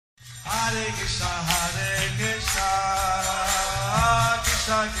Krishna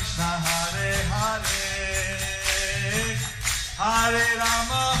Krishna Hare Hare Hare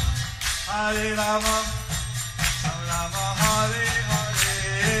Rama Hare Rama Rama Hare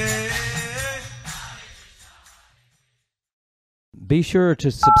Hare. Be sure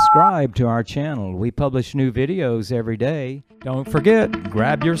to subscribe to our channel. We publish new videos every day. Don't forget,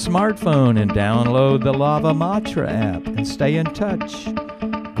 grab your smartphone and download the Lava Matra app and stay in touch.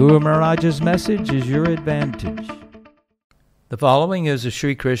 Guru Maharaj's message is your advantage. The following is a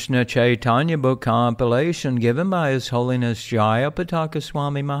Sri Krishna Chaitanya book compilation given by His Holiness Jayapataka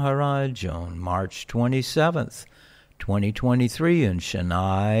Swami Maharaj on March 27th, 2023 in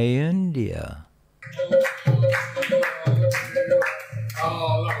Chennai, India.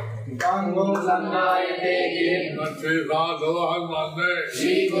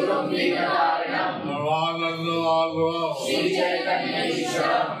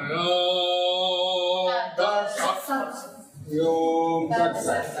 Om Tat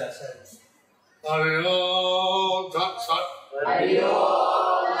Sat. Hari Om Tat Sat. Hari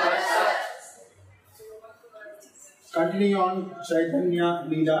Om Tat Sat. Continuing on Chaitanya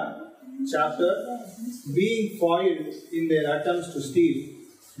Leela chapter, being foiled in their attempts to steal,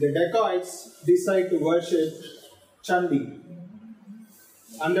 the dacoits decide to worship Chandi.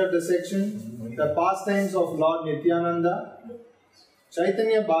 Under the section, the pastimes of Lord Nityananda,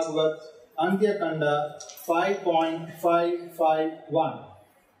 Chaitanya Bhagavat, Antya Kanda 5.551.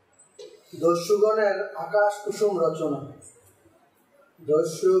 দস্যুগণের আকাশ কুসুম রচনা।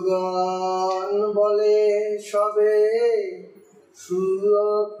 দস্যুগণ বলে সবে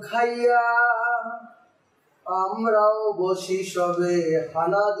সুরক্ষাইয়া, আমরাও বসি সবে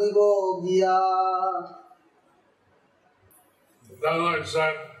হানা দিব গিয়া।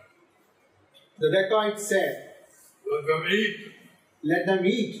 The dacoits said, let them eat. Let them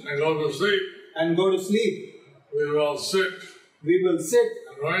eat And go to sleep. and go to sleep. We will sit. We will sit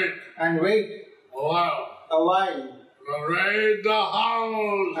And wait. and wait A while. a while And raid the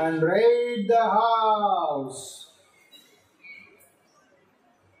house. and raid the house.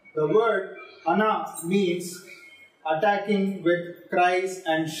 The word Hana means attacking with cries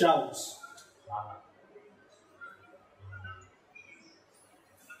and shouts.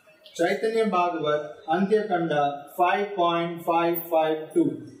 Chaitanya Bhagavat, Antya Kanda 5.552.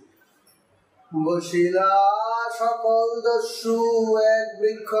 Basila সকল দস্যু এক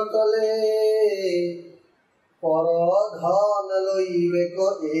বৃক্ষতলে, পরধন লইবে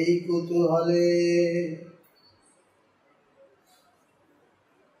এই কুতূহলে।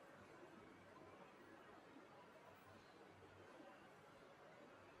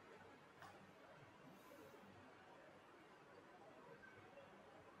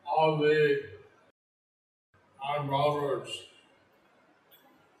 All the armed robbers.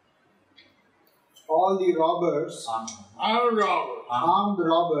 All the robbers, armed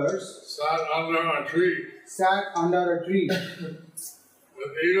robbers, Sat under a tree. sat under a tree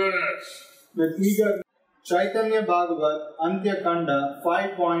With eagerness. with eager. Chaitanya Bhagavat, Antya Kanda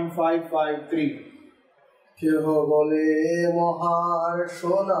 5.553. কেহ বলে মহার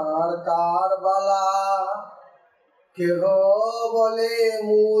সোনার তার বালা, কেহ বলে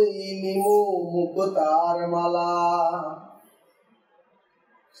মুই নিমু মুকুতার মালা।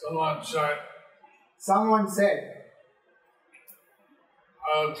 Someone said,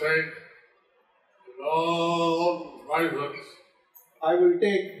 I'll take gold bracelets. I will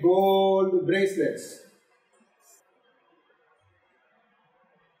take gold bracelets.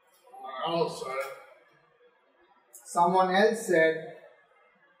 Someone else said,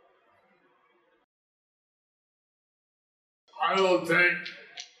 I will take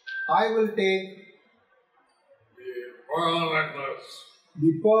the pearl necklace.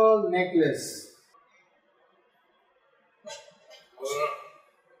 the pearl necklace.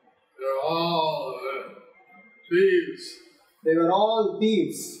 They're all thieves. They were all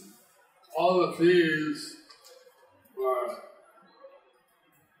thieves. All the thieves were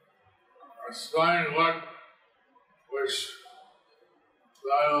spying which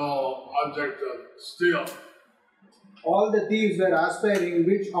valuable object to steal. All the thieves were aspiring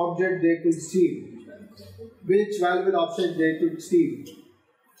which object they could steal, which valuable object they could steal.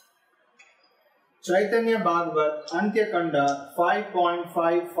 Chaitanya Bhagavat, Antya Kanda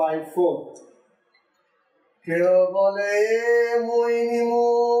 5.554. কেহ বলে মুই নিমু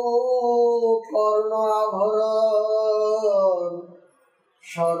কর্ণ আভরণ,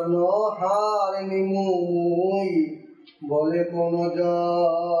 স্বর্ণ হার নিমু মুই বলে কোন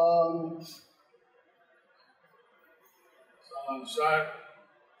জন।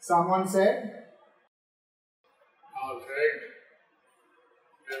 Someone said, I'll take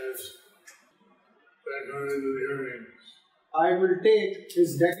his decorated earrings. I will take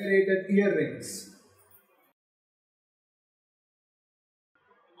his decorated earrings.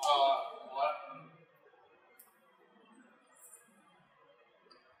 What?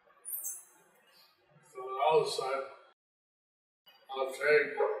 So outside, I'll take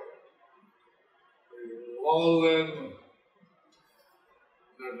the golden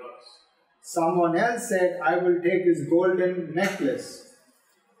necklace. Someone else said, I will take his golden necklace.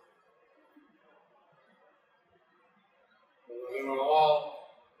 They were all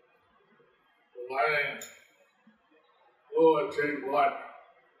lining who would take what.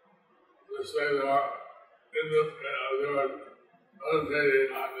 They say they are meditating on the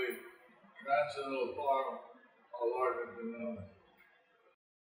transcendental form of Lord Nityananda.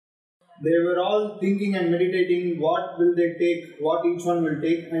 They were all thinking and meditating what will they take, what each one will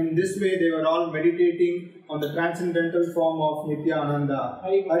take, and this way they were all meditating on the transcendental form of Nityananda.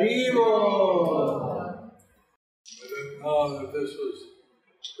 Haribo! They didn't know that this was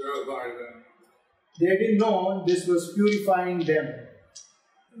purifying them. They didn't know this was purifying them.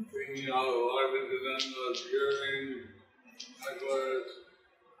 And thinking out of Lord Nityananda's earrings, necklace,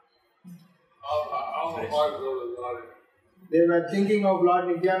 all the parts of the body. They were thinking of Lord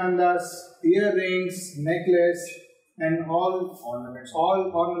Nityananda's earrings, necklace, and all ornaments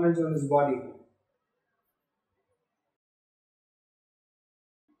on his body.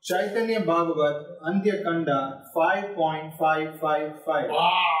 Chaitanya Bhagavat, Antya Kanda 5.555.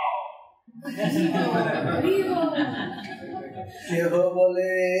 Wow! কেহ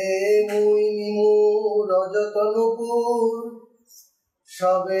বলে মুই নিমু রজতনুপুর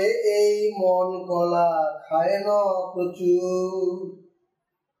সবে এই মন কলা খায় ন প্রচুর।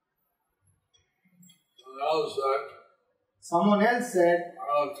 Someone else said,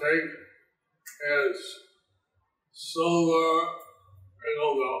 I'll take his silver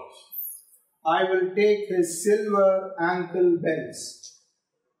ankle belts. I will take his silver ankle belts.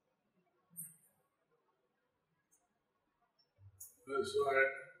 This way,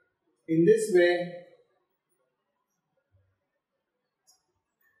 In this way,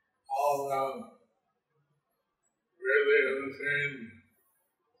 all of them greatly entertain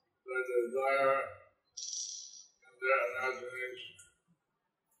their desire and their imagination.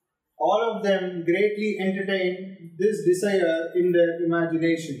 all of them greatly entertain this desire in their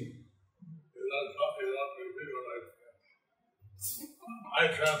imagination. Is that repeat what I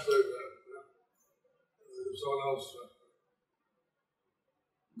translate that. Someone else.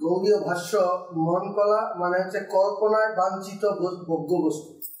 গৌড়ীয় ভাষ্য মন কলা মানে হচ্ছে কল্পনায় বাঞ্ছিত ভোগ্য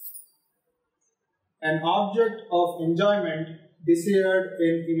বস্তু। An object of enjoyment desired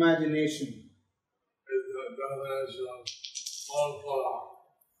in imagination. Is the definition of Monkala.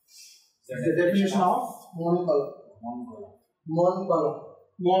 The definition of মন কলা মন কলা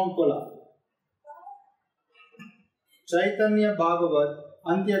Monkola. Chaitanya Bhagavat,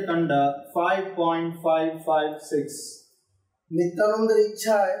 Antya Kanda 5.556. নিত্যানন্দের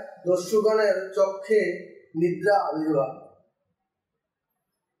ইচ্ছায় দস্যুগণের চক্ষে নিদ্রা আবির্ভাব।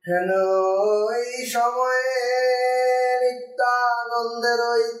 হেন এই সময়ে নিত্যানন্দের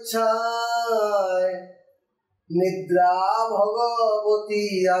ইচ্ছায় নিদ্রা ভগবতী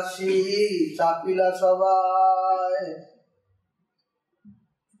আসি চাপিলা সবাই।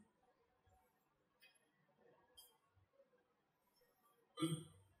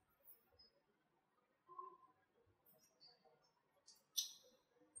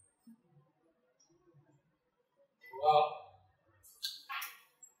 Well,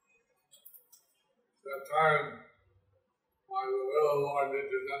 that time, by the will of Lord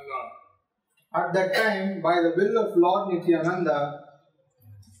Nityananda, At that time, by the will of Lord Nityananda,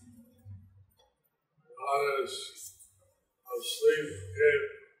 goddess of sleep came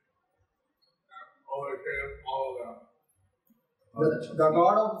and overcame all of them.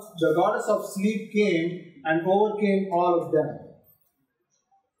 the goddess of sleep came and overcame all of them.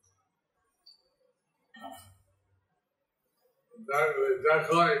 The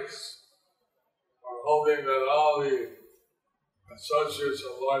dacoits are hoping that all the associates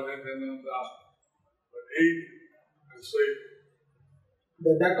of Lord Nityananda would eat and sleep.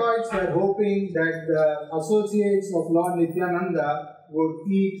 The dacoits were hoping that the associates of Lord Nityananda would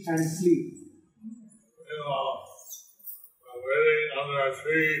eat and sleep. Waiting under a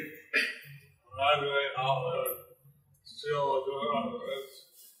tree, imagining how they're still doing all this.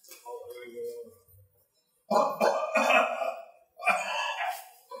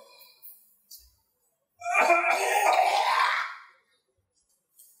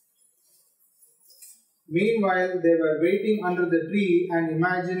 Meanwhile, they were waiting under the tree and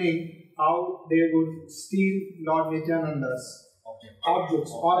imagining how they would steal Lord Nityananda's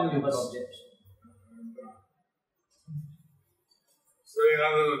objects, ornaments. sitting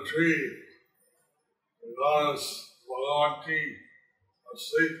under the tree, the goddess Bhagavanti,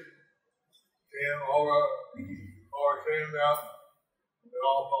 asleep, came came down, and they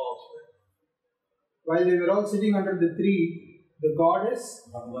all fell asleep. While they were all sitting under the tree, the goddess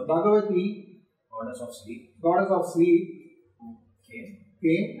Bhagavati, Goddess of sleep, who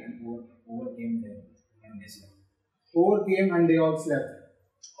came and overcame them and they slept. overcame and they all slept.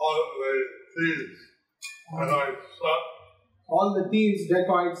 All the thieves, and I slept. All the thieves,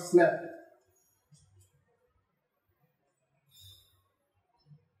 dacoits slept.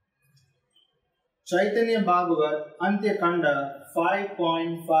 Chaitanya Bhagavat, Antya Kanda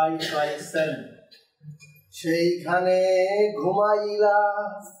 5.557. সেইখানে ঘুমাইলা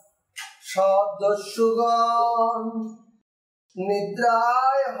সব দস্যুগণ,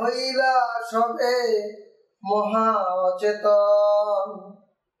 নিদ্রায় হইলা সবে মহা অচেতন।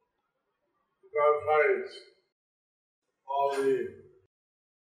 Baptized all the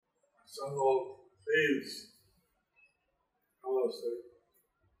assembled thieves.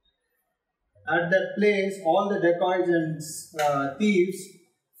 At that place, all the dacoits and thieves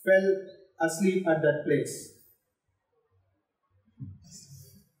fell asleep at that place.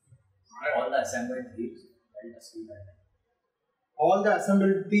 All the assembled thieves fell asleep at that. All the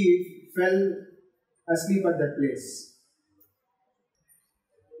assembled thieves fell asleep at that place.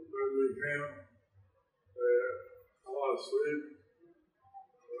 When we came, they fell asleep,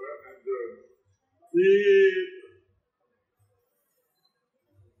 and deep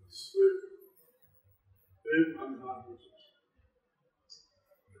sleep, deep unconsciousness.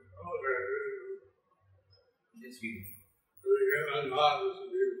 This view. We became unconscious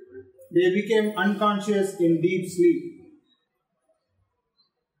in deep sleep. They became unconscious in deep sleep.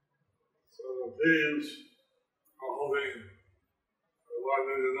 So the thieves are hoping that Lord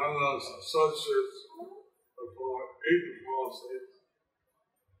Nityananda's associates will fall asleep.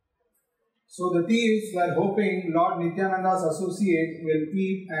 So the thieves were hoping Lord Nityananda's associate will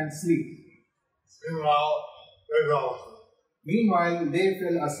eat and sleep. Meanwhile, they fell Meanwhile, they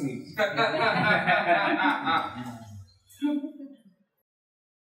fell asleep. asleep.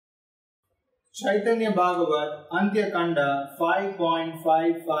 Chaitanya Bhagavat, Antya Kanda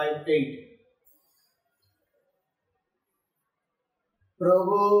 5.558.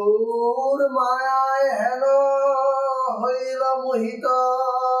 প্রভুর মায়ায় হেন হইল মোহিত,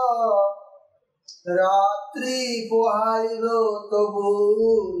 রাত্রি পোহাইল তবু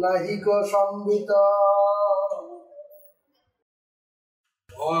নাহিক সম্বিত।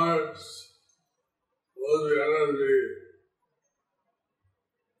 Lord's holy energy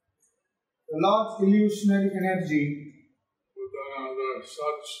The Lord's illusionary energy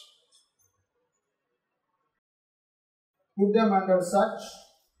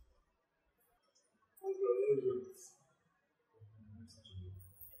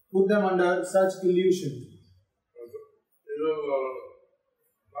put them under such illusion. Even the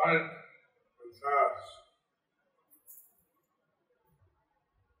night has passed.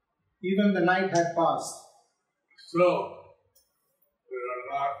 Even the night had passed. Still, they are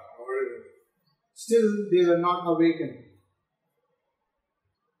not awakened. Still, they were not awakened.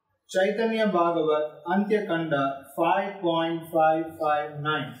 Chaitanya Bhagavat, Antya Kanda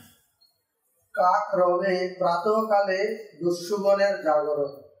 5.559. কাক রবে প্রাতঃকালে দস্যুগণের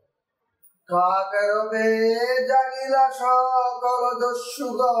জাগরণ, কাক রবে জাগিলা সকল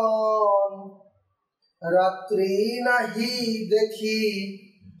দস্যুগণ, রাত্রি নাহি দেখি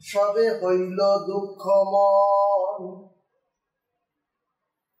সবে হইল দুঃখ মন।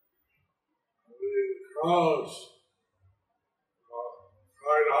 The crows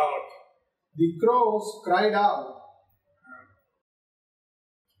cried The crows cried out. out.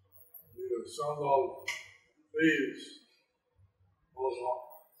 The assembled thieves woke up.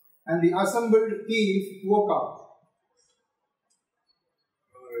 And the assembled thief woke up.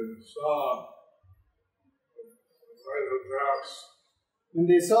 When they saw the When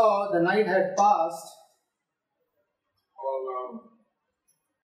they saw the night night had passed, had passed,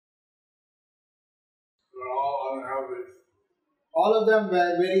 they're all unhappy. all of them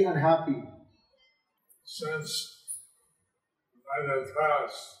were very unhappy. Since the night had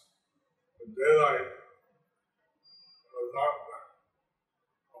passed, the daylight was not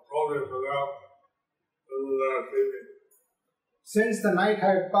appropriate for them to do their thieving. Since the night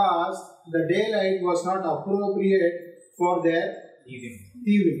had passed, the daylight was not appropriate for their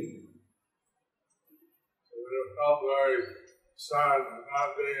thieving. So they felt very sad not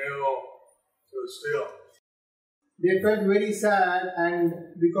being able to steal. They felt very sad and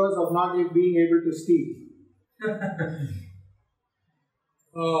because of not being able to steal.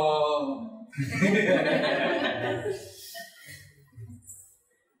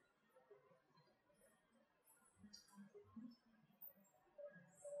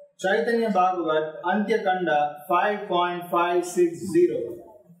 Chaitanya Bhagavat, Antya Kanda 5.560.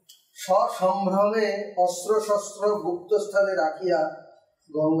 সসম্ভ্রমে অস্ত্র শস্ত্র গুপ্ত স্থানে রাখিয়া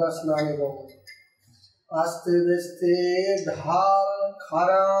গঙ্গা স্নানে গম আস্তে বেস্তে ঢাল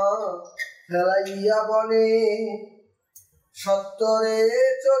খাড়া ফেলাইয়া বনে সত্তরে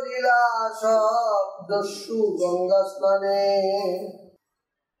চলিলা সব দস্যু গঙ্গা স্নানে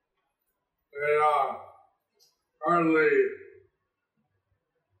They are hardly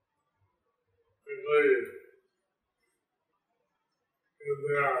believe in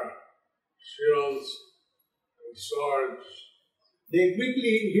their shields and swords They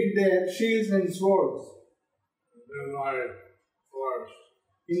quickly hid their shields and swords in my forest,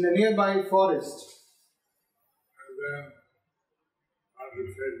 in the nearby forest and then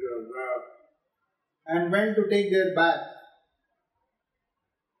undertake their bath. and went to take their bath.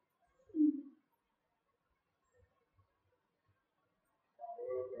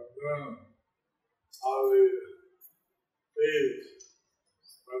 And then all the thieves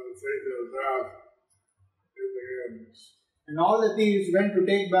went to take their bath in the Ganges. And all the thieves went to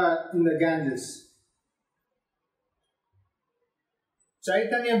take bath in the Ganges.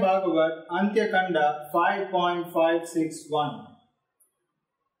 Chaitanya Bhagavat, Antya Kanda 5.561.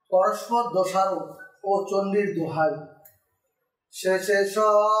 পরস্পর দোষারোপ ও চণ্ডীর দোহাই শেষে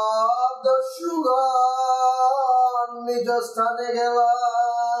সব দস্যুগণ নিজ স্থানে গেলা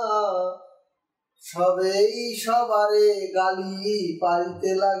সবেই সবারে গালি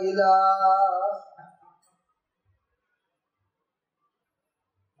পাইতে লাগিলা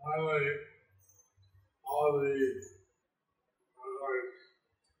Finally, all the brothers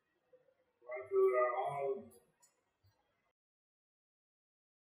went to their own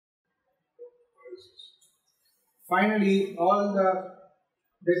places. Finally, all the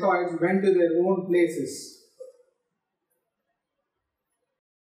dacoits went to their own places.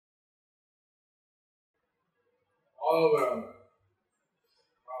 All of them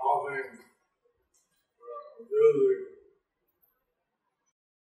are humming music.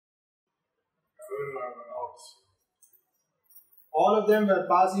 Everyone else. All of them were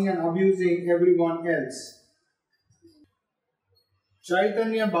passing and abusing everyone else.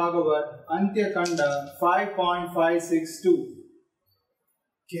 Chaitanya Bhagavat, Antya Kanda 5.562.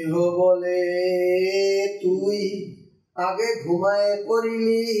 কেহ বলে তুই আগে ঘুমায়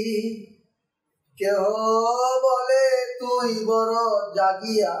পড়িলি কেহ বলে তুই বড়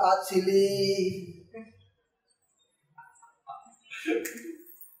জাগিয়া আছিলি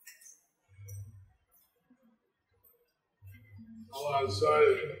Allah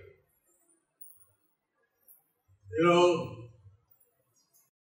said, you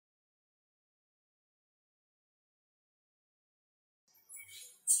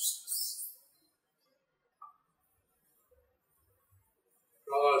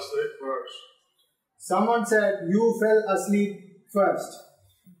fell asleep first. Someone said, "You fell asleep first."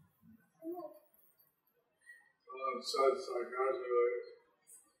 Allah said sarcastically,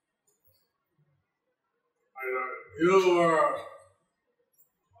 you were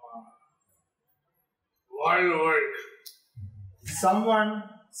wide awake. Someone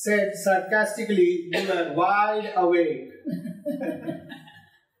said sarcastically, "You were wide awake."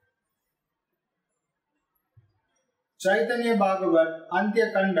 Chaitanya Bhagavat, Antya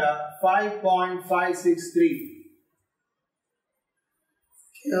Kanda 5.563.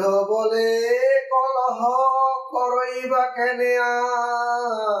 কেহ বলে কলহ করইবা কেনে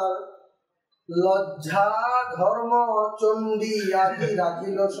আর লজ্জা ধর্ম চণ্ডী আদি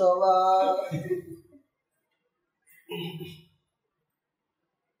রাখিল সবার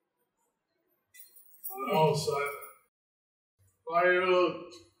And also, why are you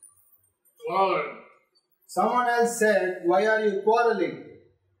quarreling? Someone else said, "Why are you quarreling?"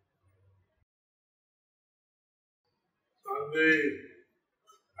 Sunday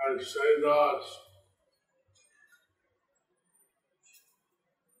has saved us.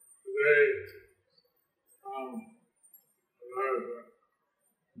 Today, embarrassment.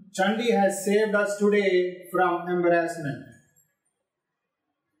 Chandi has saved us today from embarrassment.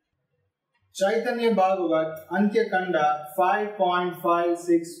 Chaitanya Bhagavat, Antya Kanda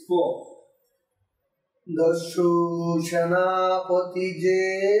 5.564. দস্যু সেনাপতি যে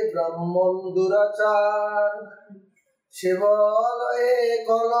ব্রাহ্মণ দুরাচার সে বলয়ে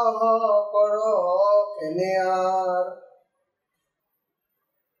কলহ কর কেনে আর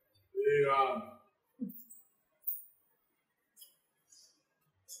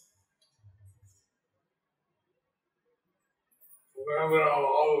The commander of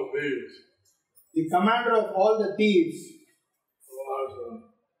all The commander of all the thieves the thieves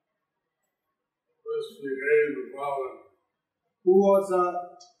was misbehaved about it. who was a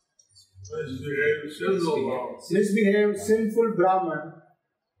misbehaved sinful Brahman,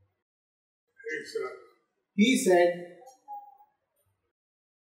 he said,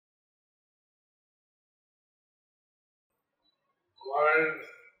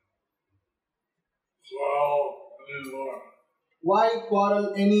 why quarrel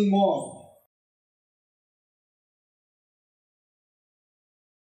anymore?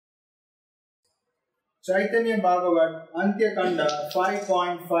 Chaitanya Bhagavat, Antya Kanda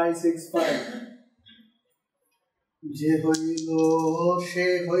 5.565. যে হইল সে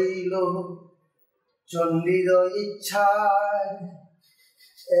হইল চণ্ডীর ইচ্ছায়,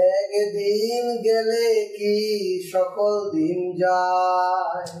 একদিন গেলে কি সকল দিন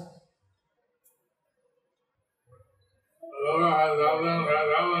যায়।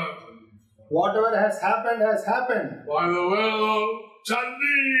 Whatever has happened has happened. By the will of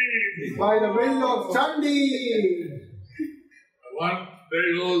Chandi. By the will of Chandi. One day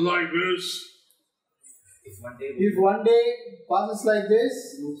goes like this. If one day passes like this,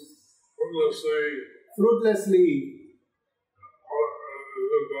 fruitlessly,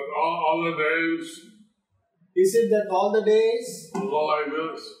 all the days is it that all the days will go like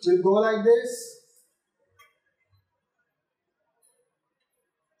this? Will go like this?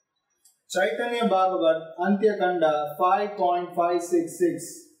 Chaitanya Bhagavat, Antya Kanda 5.566.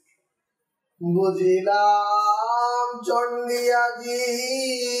 বুঝিলাম Chandi আজি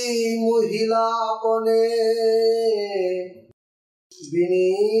মহিলা বনে, বিনি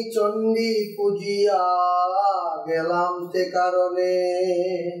চণ্ডী পূজিয়া গেলাম তে কারণে।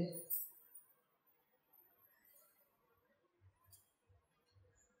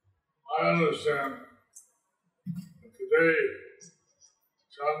 I understand that today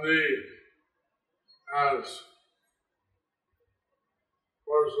Chandi has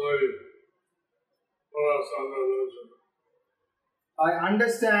personally put us under illusion. I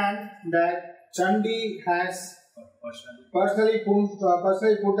understand that Chandi has personally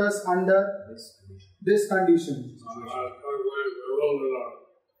put us under this condition.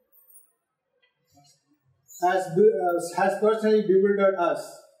 Has personally bewildered us.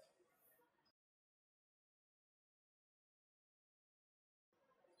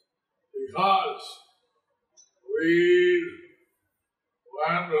 Because we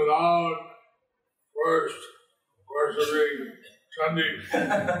went without first worshipping Chandi.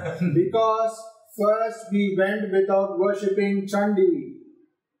 Because first we went without worshipping Chandi.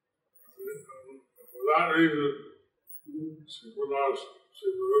 For that reason, she bewildered us.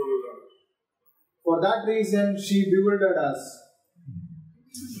 For that reason, she bewildered us.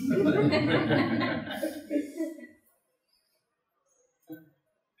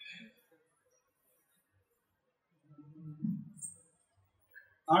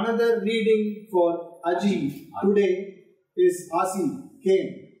 Another reading for Aji today is Asi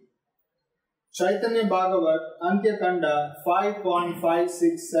came. Chaitanya Bhagavat, Antya Kanda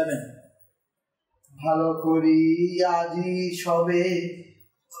 5.567. ভালো করি আজি সবে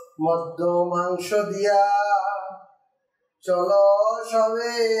মদ্য মাংস দিয়া, চলো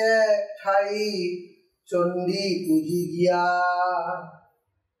সবে এক ঠাই চণ্ডী পুজি গিয়া।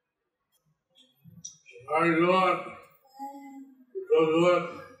 I Lord, because what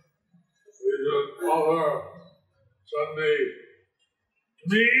we should offer Chandi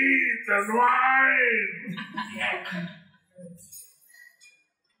meat and wine.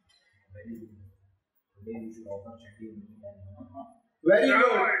 Very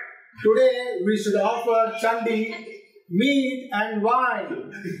good. Today we should offer Chandi meat and wine.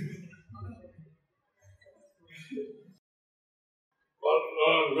 But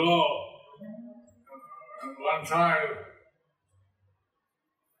go. At one time,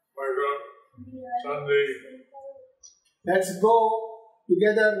 by God, Chandi. Let's go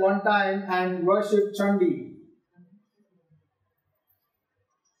together one time and worship Chandi.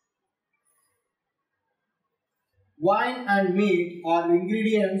 Wine and meat are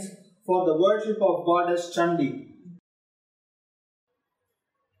ingredients for the worship of goddess Chandi.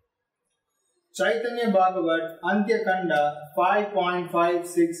 Chaitanya Bhagavat, Antya Kanda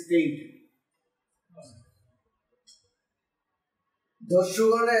 5.568.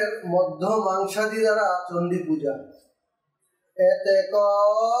 দস্যুগণের মধ্য মাংসাদি দ্বারা চণ্ডী পূজা, এতে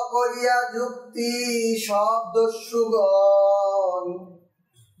করিয়া যুক্তি সব দস্যুগণ,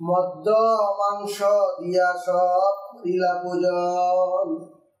 মধ্য মাংস দিয়া সব করিলা পূজন।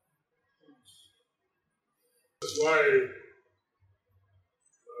 Way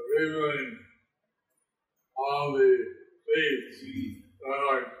of revealing all the thieves.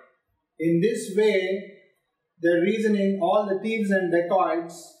 In this way, they're reasoning all the thieves and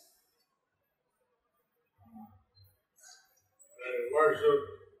dacoits They worship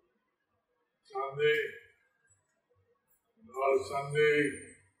Sunday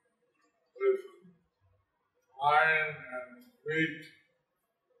with wine and meat.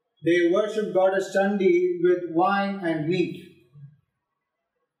 They worship goddess Chandi with wine and meat.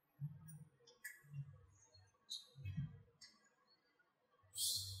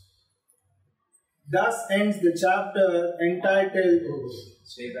 Thus ends the chapter entitled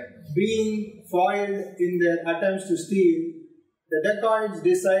Being Foiled in Their Attempts to Steal. The dacoits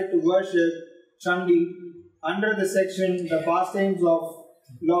decide to worship Chandi under the section The Pastimes of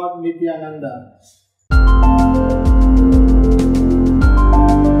Lord Nityananda.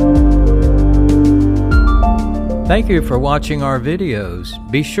 Thank you for watching our videos.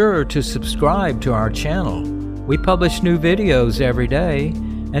 Be sure to subscribe to our channel. We publish new videos every day,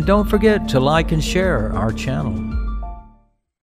 and don't forget to like and share our channel.